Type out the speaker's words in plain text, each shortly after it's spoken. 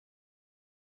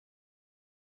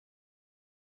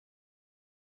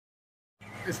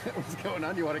Is that what's going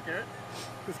on? Do you want a carrot?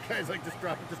 This guy's like, just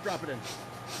drop it in.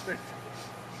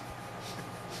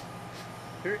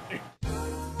 Here.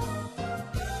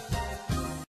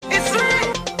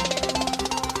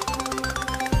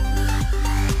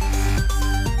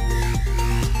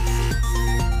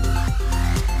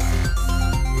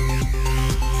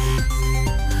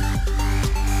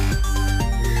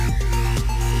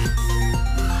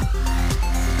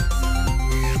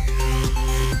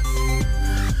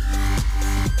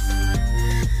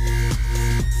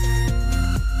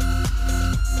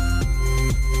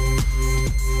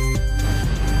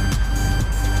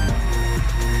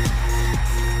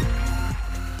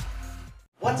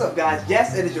 What's up, guys?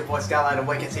 Yes, it is your boy Skylight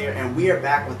Awakens here, and we are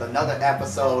back with another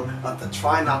episode of the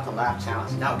Try Not to Laugh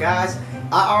Challenge. Now, guys,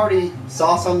 I already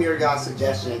saw some of your guys'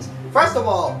 suggestions. First of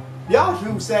all, y'all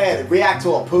who said react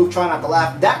to a poof, try not to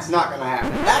laugh, that's not gonna happen.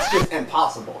 That's just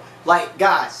impossible. Like,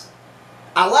 guys,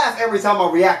 I laugh every time I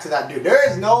react to that dude.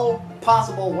 There is no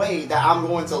possible way that I'm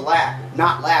going to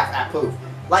not laugh at poof.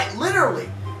 Like, literally.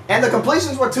 And the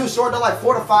completions were too short. They're like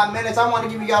 4 to 5 minutes. I want to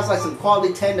give you guys like some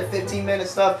quality 10 to 15 minute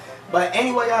stuff. But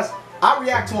anyway, guys, I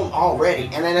react to them already.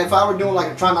 And then if I were doing like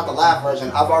a try not to laugh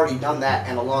version, I've already done that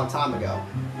in a long time ago.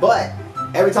 But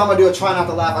every time I do a try not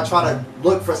to laugh, I try to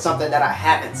look for something that I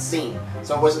haven't seen.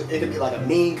 So it could be like a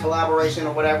meme collaboration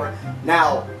or whatever.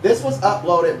 Now, this was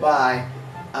uploaded by,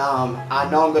 I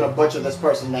know I'm going to butcher this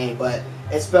person's name, but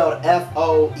it's spelled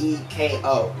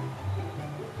F-O-E-K-O.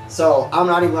 So I'm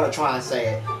not even going to try and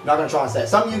say it. I'm not going to try and say it.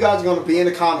 Some of you guys are going to be in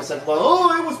the comments and like, oh,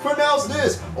 it was pronounced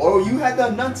this, or you had to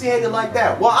enunciate it like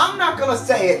that. Well, I'm not going to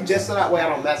say it just so that way I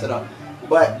don't mess it up.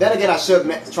 But then again, I should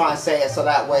try and say it so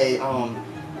that way,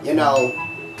 you know,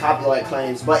 copyright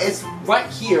claims. But it's right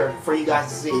here for you guys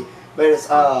to see. But it's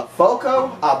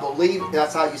Foco, I believe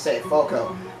that's how you say it,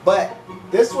 Foco. But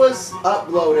this was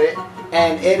uploaded,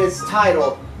 and it is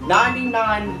titled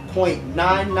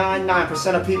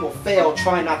 99.999% of people fail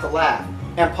trying not to laugh.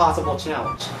 Impossible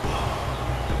challenge.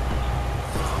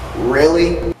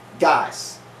 Really?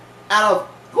 Guys, out of,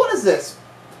 what is this?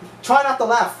 Try not to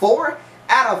laugh 4?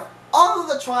 Out of all of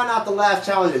the try not to laugh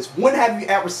challenges, when have you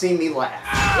ever seen me laugh?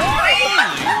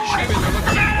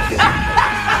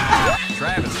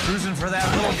 Travis cruising for that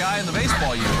little guy in the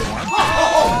baseball uniform.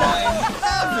 Oh, my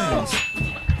heavens!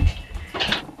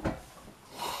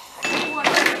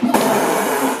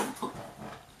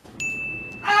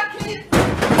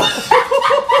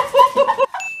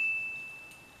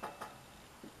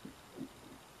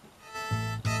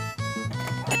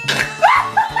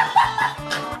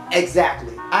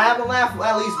 Exactly. I haven't laughed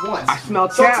at least once. I smell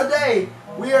so cat. Today,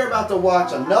 we are about to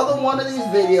watch another one of these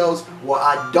videos where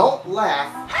I don't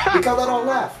laugh because I don't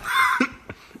laugh.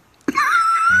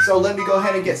 So let me go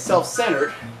ahead and get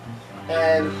self-centered,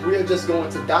 and we're just going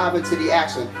to dive into the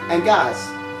action. And guys,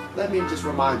 let me just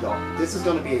remind y'all, this is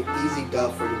going to be an easy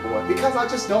dub for your boy because I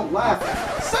just don't laugh.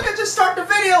 Sucker, just start the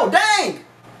video, dang!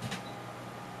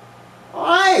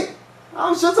 Alright, I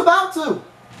was just about to.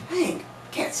 Dang,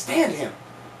 can't stand him.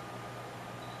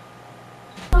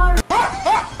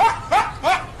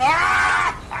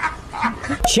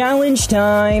 Challenge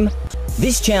time!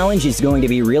 This challenge is going to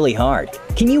be really hard.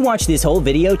 Can you watch this whole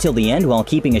video till the end while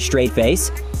keeping a straight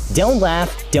face? Don't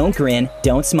laugh, don't grin,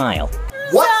 don't smile.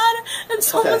 What? And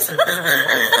someone's Okay.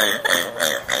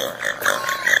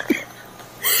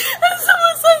 and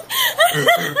someone's like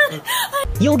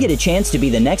You'll get a chance to be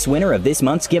the next winner of this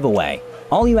month's giveaway.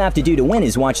 All you have to do to win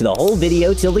is watch the whole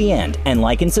video till the end and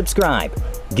like and subscribe.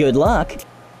 Good luck!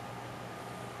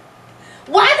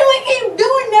 why do we keep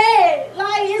doing that?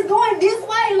 Like, it's going this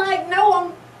way. Like,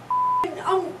 no,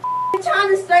 I'm trying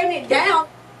to straighten it down.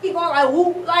 Keep going like,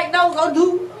 whoop, like, no, go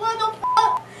do. What the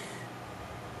fuck?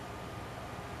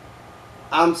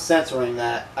 I'm censoring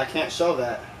that. I can't show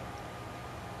that.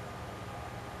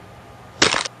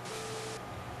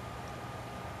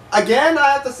 Again,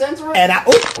 I have to censor it? And I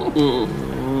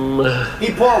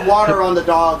He poured water on the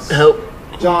dog's help.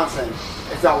 Johnson,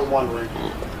 if y'all were wondering.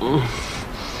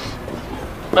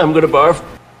 I'm gonna barf.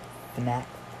 Fnac.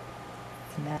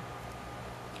 Fnac.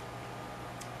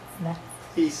 Fnac.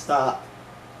 Please stop.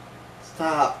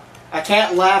 Stop. I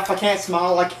can't laugh, I can't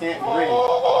smile, I can't grin.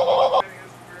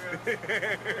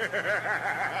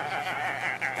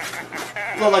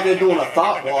 Look like they're doing a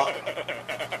thought walk.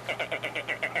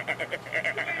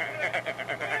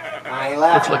 I ain't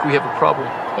laughing. Looks like we have a problem.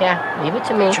 Yeah, leave it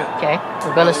to me, okay?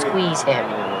 We're gonna squeeze him.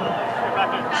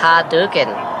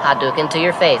 Hadouken. Hadouken to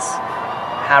your face.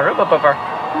 Harubababa.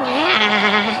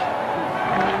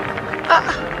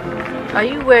 Are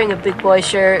you wearing a big boy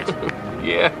shirt?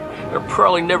 Yeah, I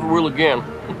probably never will again. You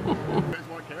guys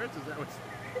want carrots? Is that what's...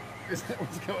 Is that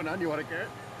what's going on? You want a carrot?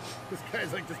 This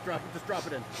guy's like, just drop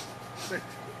it in.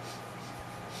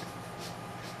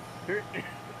 Here.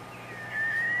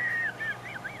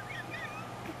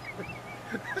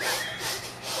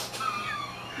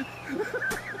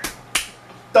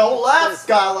 Don't laugh,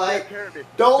 Skylight.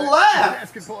 Don't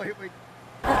laugh.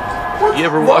 You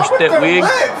ever washed that wig?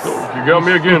 You got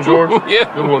me again, George.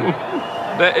 Yeah. Good one.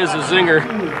 That is a zinger.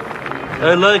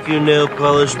 I like your nail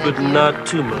polish, but not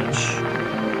too much.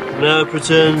 Now I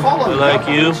pretend I like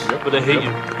you, but I hate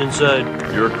you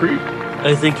inside. You're a creep.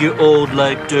 I think you're old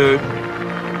like dirt.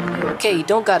 Okay, you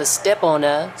don't gotta step on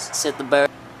us, said the bird.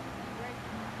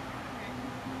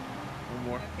 One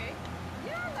more.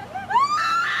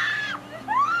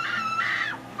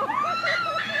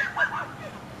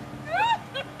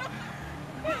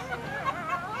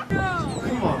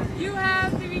 Come on. You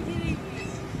have to be kidding me.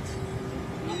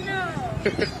 No.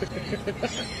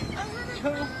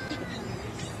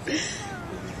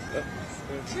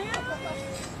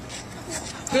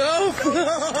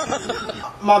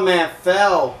 My man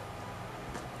fell.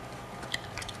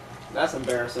 That's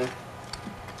embarrassing.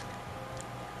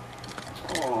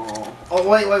 Oh. Oh,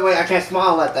 wait. I can't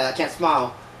smile at that. I can't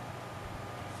smile.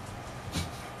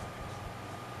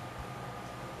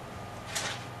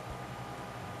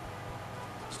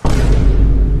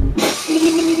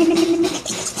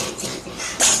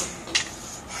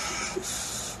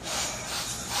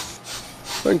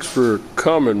 Thanks for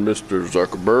coming, Mr.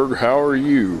 Zuckerberg. How are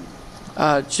you?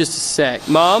 Just a sec.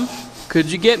 Mom,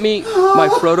 could you get me my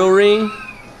Frodo ring?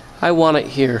 I want it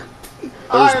here.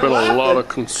 There's been a lot of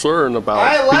concern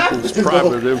about people's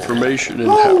private information in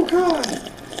Oh, house.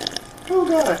 God. Oh,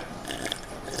 God.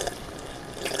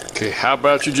 Okay, how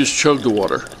about you just chug the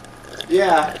water?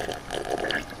 Yeah.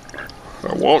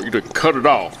 I want you to cut it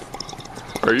off.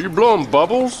 Are you blowing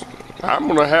bubbles? I'm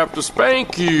gonna have to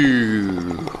spank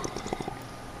you.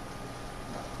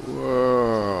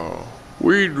 Wow.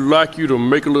 We'd like you to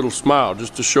make a little smile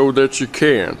just to show that you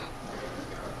can.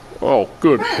 Oh,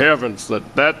 good heavens,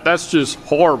 that's just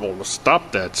horrible.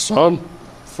 Stop that, son.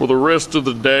 For the rest of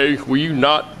the day, will you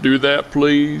not do that,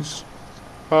 please?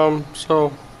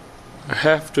 So I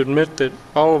have to admit that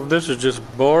all of this is just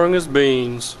boring as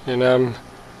beans. And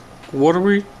what are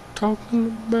we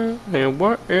talking about? And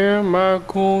what am I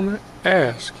gonna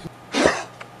ask?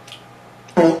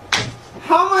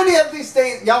 How many of these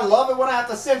things? Y'all love it when I have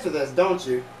to censor this, don't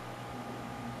you?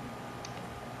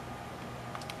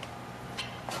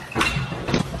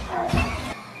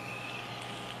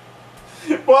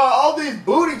 Well, all these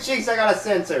booty cheeks I gotta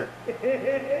censor.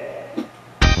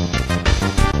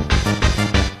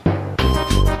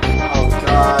 Oh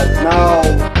God, no!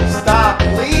 Stop,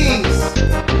 please!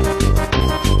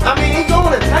 I mean, he's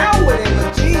going to town with it,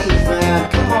 but jeez, man,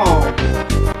 come on.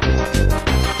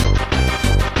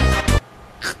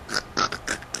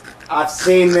 I've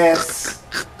seen this.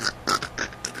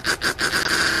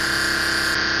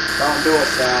 Don't do it,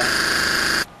 Sky.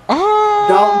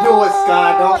 Don't do it, Sky.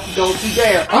 Don't you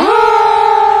dare.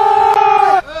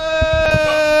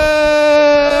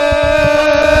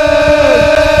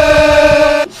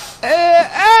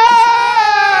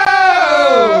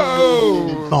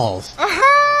 Balls.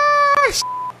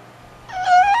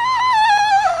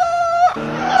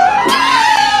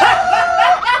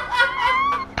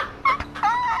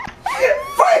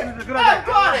 I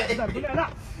got it!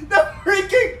 The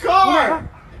freaking car!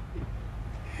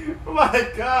 Oh my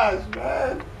gosh,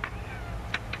 man.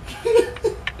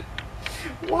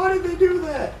 Why did they do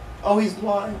that? Oh, he's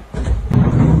blind.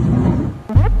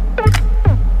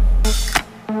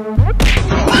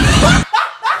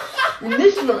 And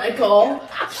this is what I call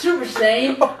Super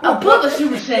Saiyan above a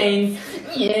Super Saiyan.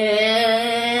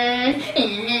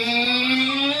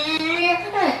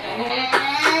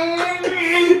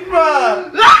 Bruh.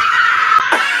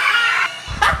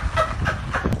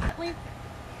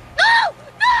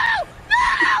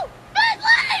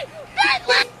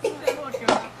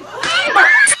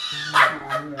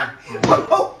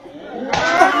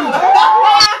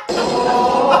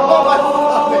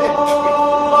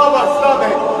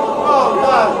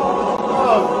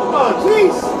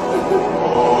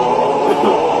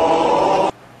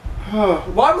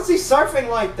 Why was he surfing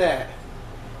like that?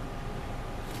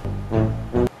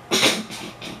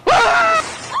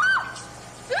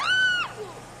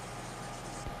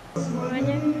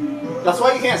 That's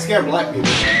why you can't scare black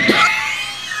people.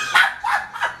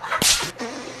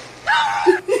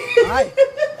 Hi.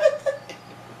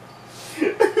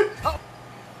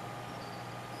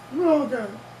 Oh God.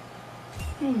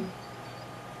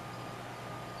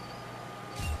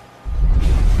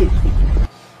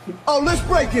 Oh, let's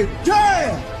break it.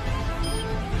 Damn!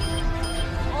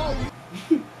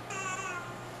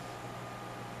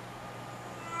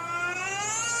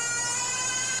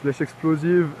 Flèche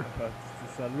explosive.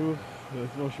 C'est salaud.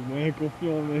 Sinon, je suis moins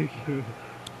confiant, mec.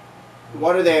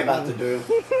 What are they about to do?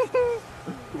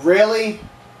 Really?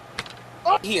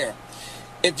 Here,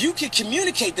 if you can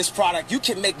communicate this product, you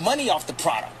can make money off the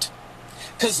product.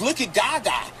 Cause look at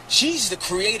Gaga. She's the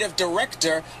creative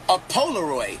director of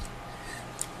Polaroid.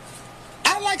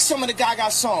 I like some of the Gaga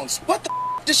songs. What the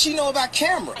does she know about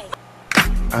camera?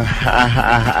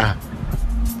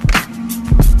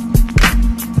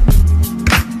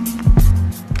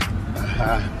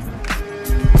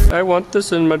 I want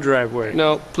this in my driveway.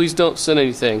 No, please don't send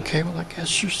anything. Okay, well, I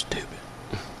guess you're stupid.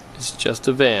 It's just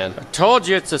a van. I told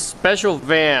you it's a special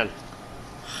van.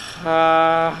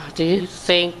 Do you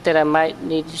think that I might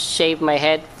need to shave my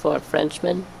head for a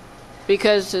Frenchman?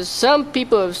 Because some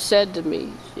people have said to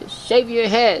me, shave your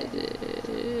head.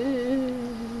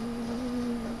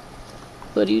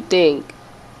 What do you think?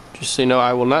 Just so you know,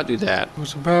 I will not do that.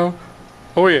 What's about?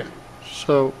 Oh yeah.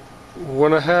 So,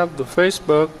 when I have the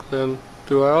Facebook, then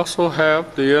do I also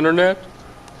have the internet?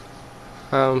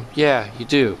 Yeah, you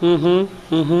do.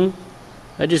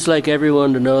 I'd just like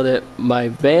everyone to know that my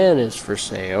van is for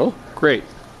sale. Great.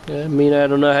 I mean, I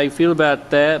don't know how you feel about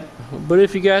that, but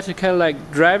if you got to kind of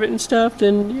like drive it and stuff,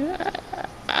 then yeah,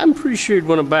 I'm pretty sure you'd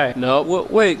want to buy it. No,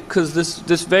 wait, cause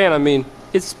this van, I mean,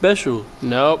 it's special.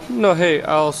 Nope. No, hey,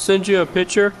 I'll send you a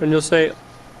picture and you'll say,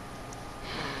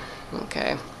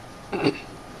 okay.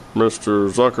 Mr.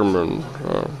 Zuckerman,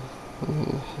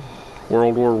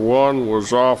 World War I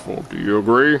was awful. Do you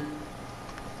agree?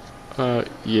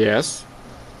 Yes.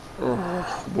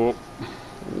 Well,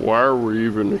 why are we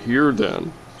even here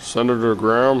then? Senator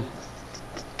Graham?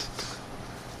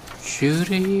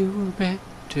 Judy, you were meant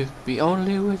to be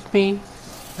only with me.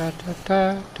 Da, da,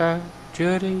 da, da.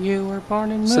 Judy, you were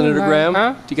born in moonlight. Senator Graham,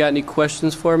 huh? do you got any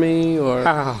questions for me, or?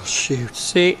 Oh, shoot.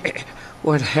 See,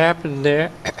 what happened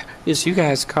there is you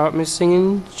guys caught me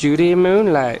singing Judy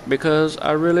Moonlight because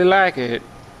I really like it.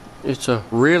 It's a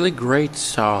really great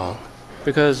song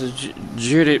because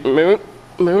Judy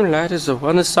Moonlight is the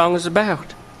one the song is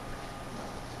about.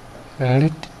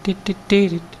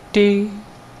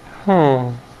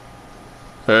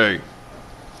 Hey,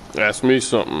 ask me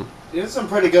something. You did some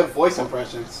pretty good voice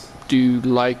impressions. Do you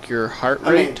like your heart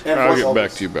rate? I'll get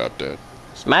back to you about that.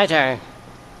 It's my turn.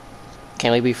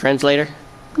 Can we be friends later?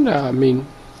 No, I mean,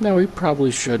 no, we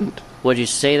probably shouldn't. Would you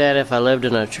say that if I lived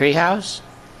in a treehouse?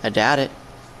 I doubt it.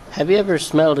 Have you ever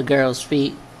smelled a girl's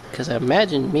feet? Because I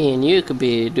imagine me and you could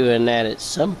be doing that at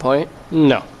some point.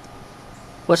 No.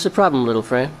 What's the problem, little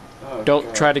friend?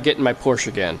 Don't try to get in my Porsche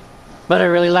again. But I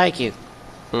really like you.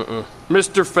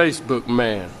 Mr. Facebook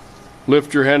man,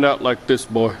 lift your hand out like this,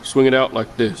 boy. Swing it out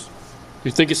like this.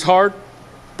 You think it's hard?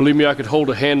 Believe me, I could hold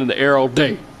a hand in the air all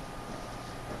day.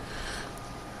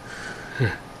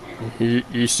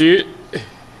 You see it?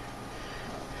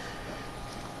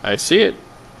 I see it.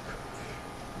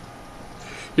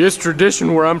 It's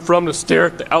tradition where I'm from to stare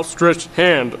at the outstretched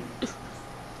hand.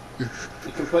 You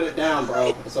can put it down,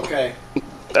 bro. It's okay.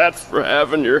 That's for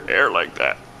having your hair like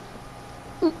that.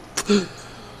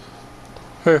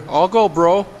 Hey, I'll go,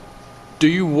 bro. Do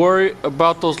you worry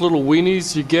about those little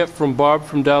weenies you get from Barb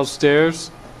from downstairs?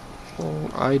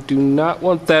 Oh, I do not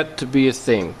want that to be a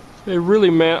thing. Hey, really,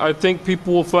 man, I think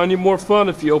people will find you more fun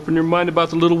if you open your mind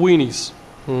about the little weenies.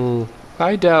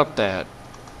 I doubt that.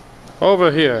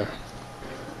 Over here.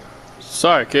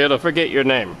 Sorry, kid, I forget your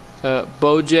name.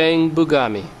 Bojang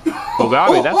Bugami.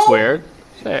 Bugami, that's weird.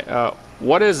 Hey,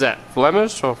 what is that?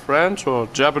 Flemish or French or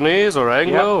Japanese or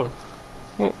Anglo?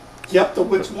 Yep, to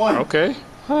which one? Okay.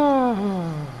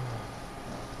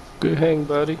 Good hang,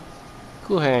 buddy.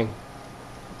 Good hang.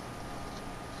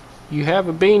 You have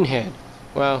a bean head.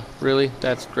 Well, really,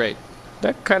 that's great.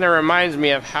 That kind of reminds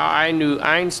me of how I knew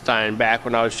Einstein back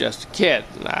when I was just a kid.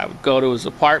 I would go to his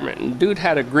apartment and the dude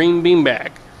had a green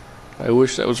beanbag. I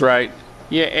wish that was right.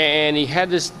 Yeah, and he had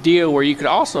this deal where you could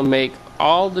also make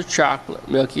all the chocolate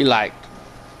milk you liked.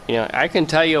 You know, I can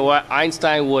tell you what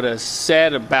Einstein would have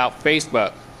said about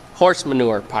Facebook. Horse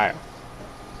manure pile.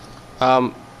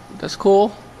 That's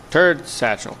cool. Turd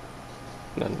satchel.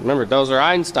 And remember, those are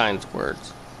Einstein's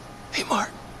words. Hey, Mark.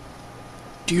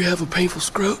 Do you have a painful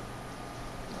scrot?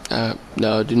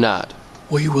 No, do not.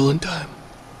 Well, you will in time.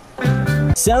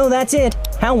 So that's it.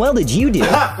 How well did you do?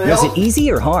 Was it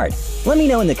easy or hard? Let me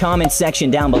know in the comments section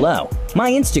down below.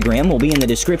 My Instagram will be in the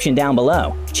description down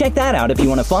below. Check that out if you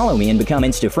want to follow me and become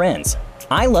Insta friends.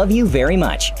 I love you very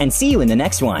much, and see you in the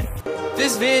next one.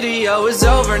 This video is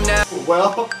over now.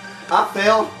 Well, I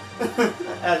failed,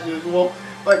 as usual.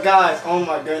 But guys, oh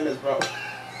my goodness, bro.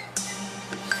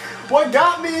 What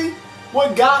got me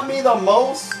the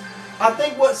most I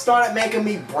think what started making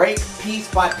me break piece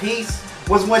by piece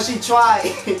was when she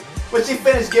tried, when she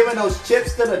finished giving those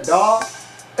chips to the dog,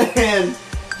 and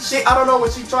I don't know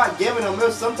what she tried giving him. It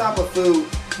was some type of food,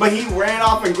 but he ran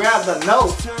off and grabbed the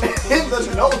note, and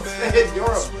the note said, "You're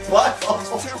a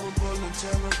butthole."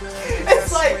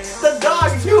 It's like the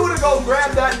dog knew to go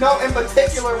grab that note in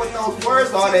particular with those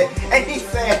words on it, and he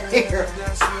said, "Here,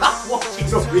 I want you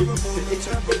to read this."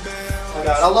 Oh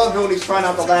God, I love doing these Try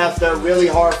Not to Laughs. They're really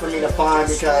hard for me to find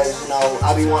because, you know,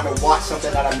 I be wanting to watch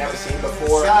something that I've never seen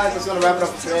before. Guys, that's going to wrap it up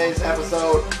for today's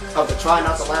episode of the Try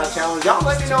Not to Laugh Challenge. Y'all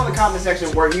let me know in the comment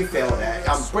section where you failed at.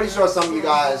 I'm pretty sure some of you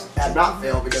guys have not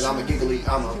failed because I'm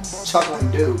a chuckling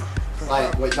dude.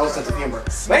 Like, with no sense of humor.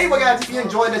 But anyway, guys, if you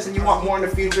enjoyed this and you want more in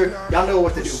the future, y'all know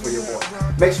what to do for your boy.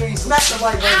 Make sure you smash the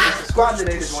like button and subscribe to the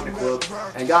Natives Wonder Club.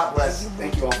 And God bless.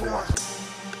 Thank you all for watching.